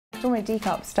Swimwear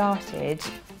Decop started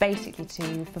basically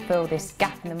to fulfil this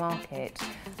gap in the market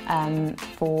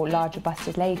for larger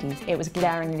busted ladies. It was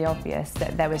glaringly obvious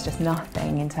that there was just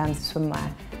nothing in terms of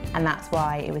swimwear, and that's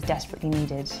why it was desperately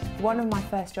needed. One of my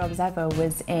first jobs ever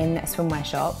was in a swimwear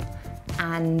shop,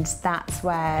 and that's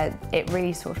where it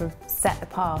really sort of set the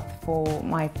path for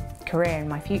my career and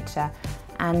my future.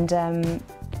 And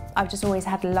I've just always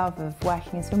had a love of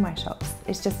working in swimwear shops.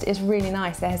 It's really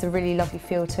nice. It has a really lovely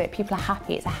feel to it. People are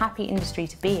happy. It's a happy industry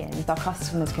to be in. Our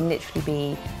customers can literally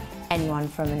be anyone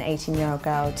from an 18-year-old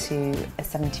girl to a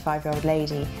 75-year-old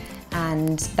lady.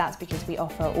 And that's because we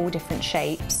offer all different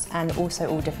shapes and also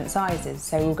all different sizes.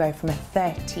 So we'll go from a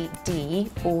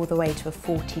 30D all the way to a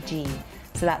 40G.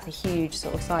 So that's a huge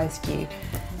sort of size skew.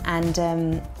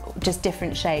 And just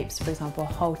different shapes, for example,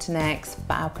 halter necks,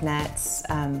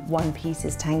 balconettes, one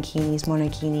pieces, tankinis,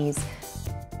 monokinis.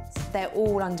 They're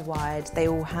all underwired, they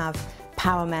all have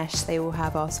power mesh, they all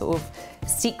have our sort of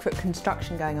secret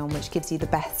construction going on, which gives you the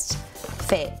best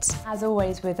fit. As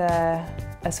always with a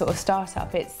sort of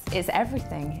startup, it's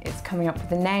everything. It's coming up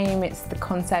with a name, it's the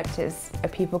concept, are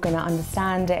people going to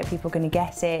understand it, are people going to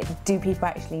get it, do people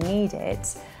actually need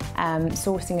it?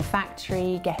 Sourcing a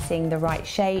factory, getting the right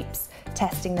shapes,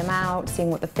 testing them out, seeing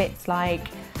what the fit's like.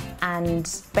 And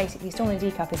basically Swimwear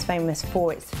Decop is famous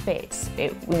for its fit.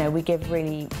 We give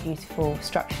really beautiful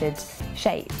structured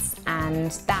shapes,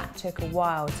 and that took a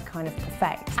while to kind of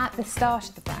perfect. At the start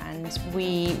of the brand,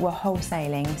 we were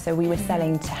wholesaling, so we were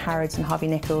selling to Harrods and Harvey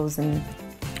Nichols, and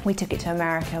we took it to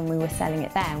America and we were selling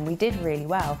it there, and we did really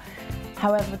well.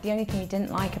 However, the only thing we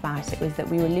didn't like about it was that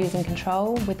we were losing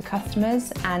control with the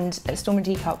customers, and at Swimwear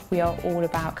Decop we are all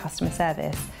about customer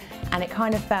service, and it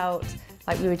kind of felt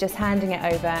like we were just handing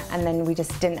it over and then we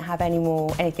just didn't have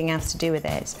anything else to do with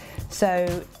it.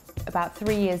 So about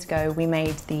 3 years ago we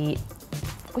made the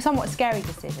somewhat scary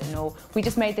decision, or we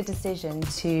just made the decision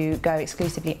to go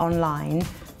exclusively online,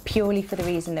 purely for the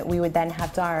reason that we would then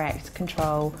have direct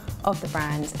control of the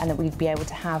brand and that we'd be able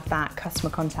to have that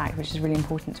customer contact, which is really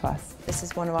important to us. This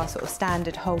is one of our sort of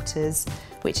standard halters,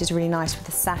 which is really nice with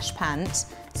the sash pant,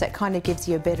 so it kind of gives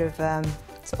you a bit of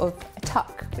sort of a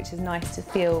tuck, which is nice to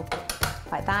feel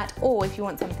like that. Or if you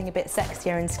want something a bit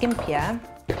sexier and skimpier,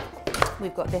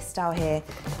 we've got this style here,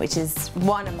 which is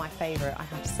one of my favourite, I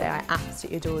have to say. I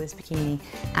absolutely adore this bikini,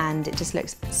 and it just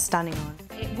looks stunning on.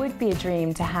 It would be a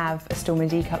dream to have a Swimwear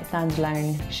Decop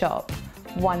standalone shop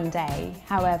one day.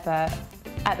 However,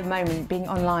 at the moment, being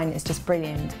online is just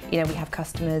brilliant. We have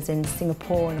customers in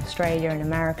Singapore and Australia and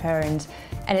America,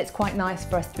 and it's quite nice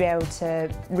for us to be able to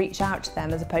reach out to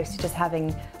them as opposed to just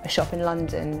having a shop in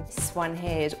London. This one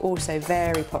here is also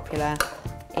very popular.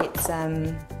 It's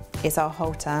our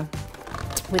halter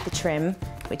with the trim,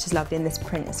 which is lovely, and this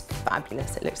print is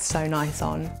fabulous. It looks so nice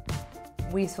on.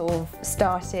 We sort of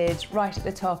started right at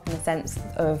the top in the sense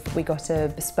of we got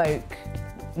a bespoke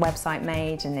website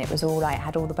made, and it was all like,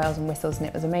 had all the bells and whistles, and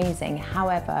it was amazing.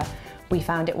 However, we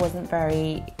found it wasn't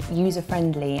very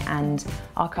user-friendly, and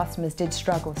our customers did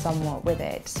struggle somewhat with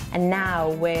it. And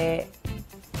now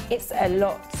it's a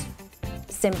lot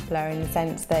simpler in the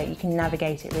sense that you can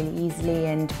navigate it really easily,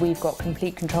 and we've got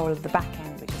complete control of the back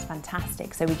end, which is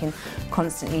fantastic. So we can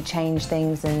constantly change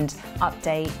things and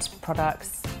update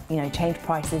products, change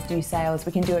prices, do sales.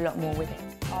 We can do a lot more with it.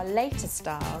 Our latest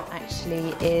style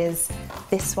actually is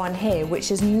this one here,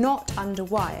 which is not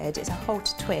underwired. It's a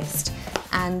halter twist,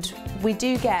 and we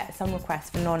do get some requests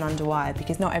for non-underwired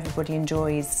because not everybody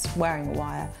enjoys wearing a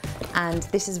wire. And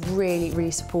this is really,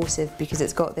 really supportive because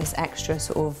it's got this extra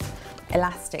sort of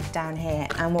elastic down here,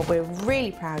 and what we're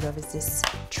really proud of is this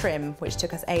trim, which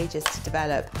took us ages to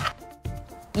develop.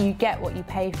 You get what you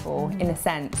pay for, in a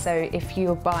sense. So if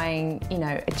you're buying,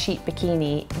 a cheap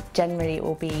bikini, generally it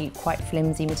will be quite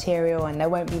flimsy material and there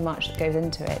won't be much that goes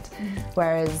into it.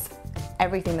 Whereas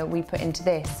everything that we put into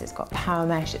this, it's got power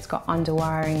mesh, it's got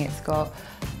underwiring, it's got,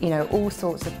 all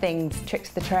sorts of things, tricks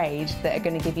of the trade that are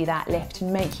going to give you that lift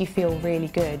and make you feel really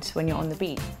good when you're on the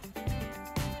beach.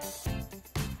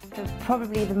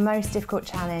 Probably the most difficult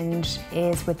challenge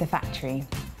is with the factory.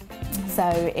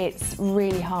 So it's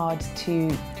really hard to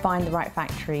find the right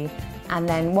factory, and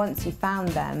then once you've found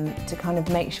them, to kind of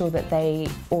make sure that they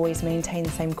always maintain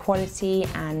the same quality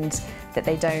and that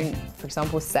they don't, for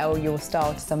example, sell your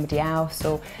style to somebody else.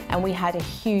 And we had a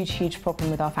huge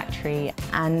problem with our factory,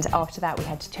 and after that we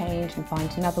had to change and find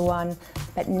another one.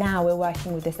 But now we're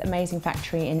working with this amazing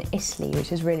factory in Italy,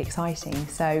 which is really exciting.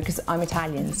 So, because I'm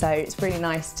Italian, so it's really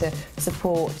nice to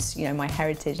support, my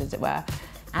heritage, as it were.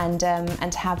 And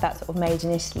to have that sort of made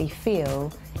in Italy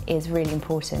feel is really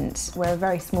important. We're a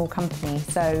very small company,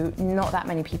 so not that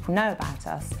many people know about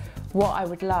us. What I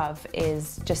would love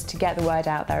is just to get the word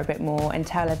out there a bit more and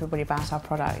tell everybody about our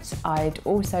product. I'd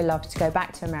also love to go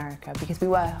back to America because we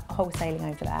were wholesaling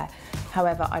over there.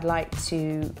 However, I'd like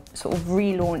to sort of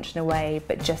relaunch in a way,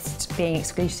 but just being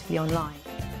exclusively online.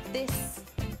 This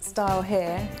style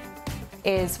here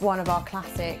is one of our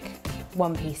classic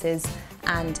one pieces,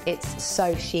 and it's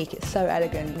so chic, it's so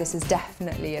elegant. This is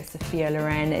definitely a Sophia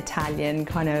Loren Italian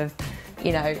kind of,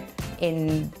 you know,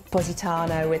 in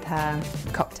Positano with her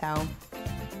cocktail.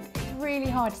 It's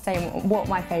really hard to say what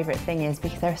my favourite thing is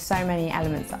because there are so many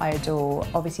elements that I adore.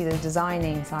 Obviously the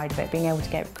designing side of it, being able to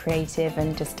get creative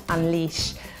and just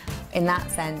unleash in that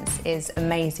sense is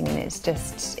amazing, and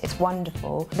it's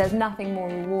wonderful. There's nothing more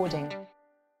rewarding.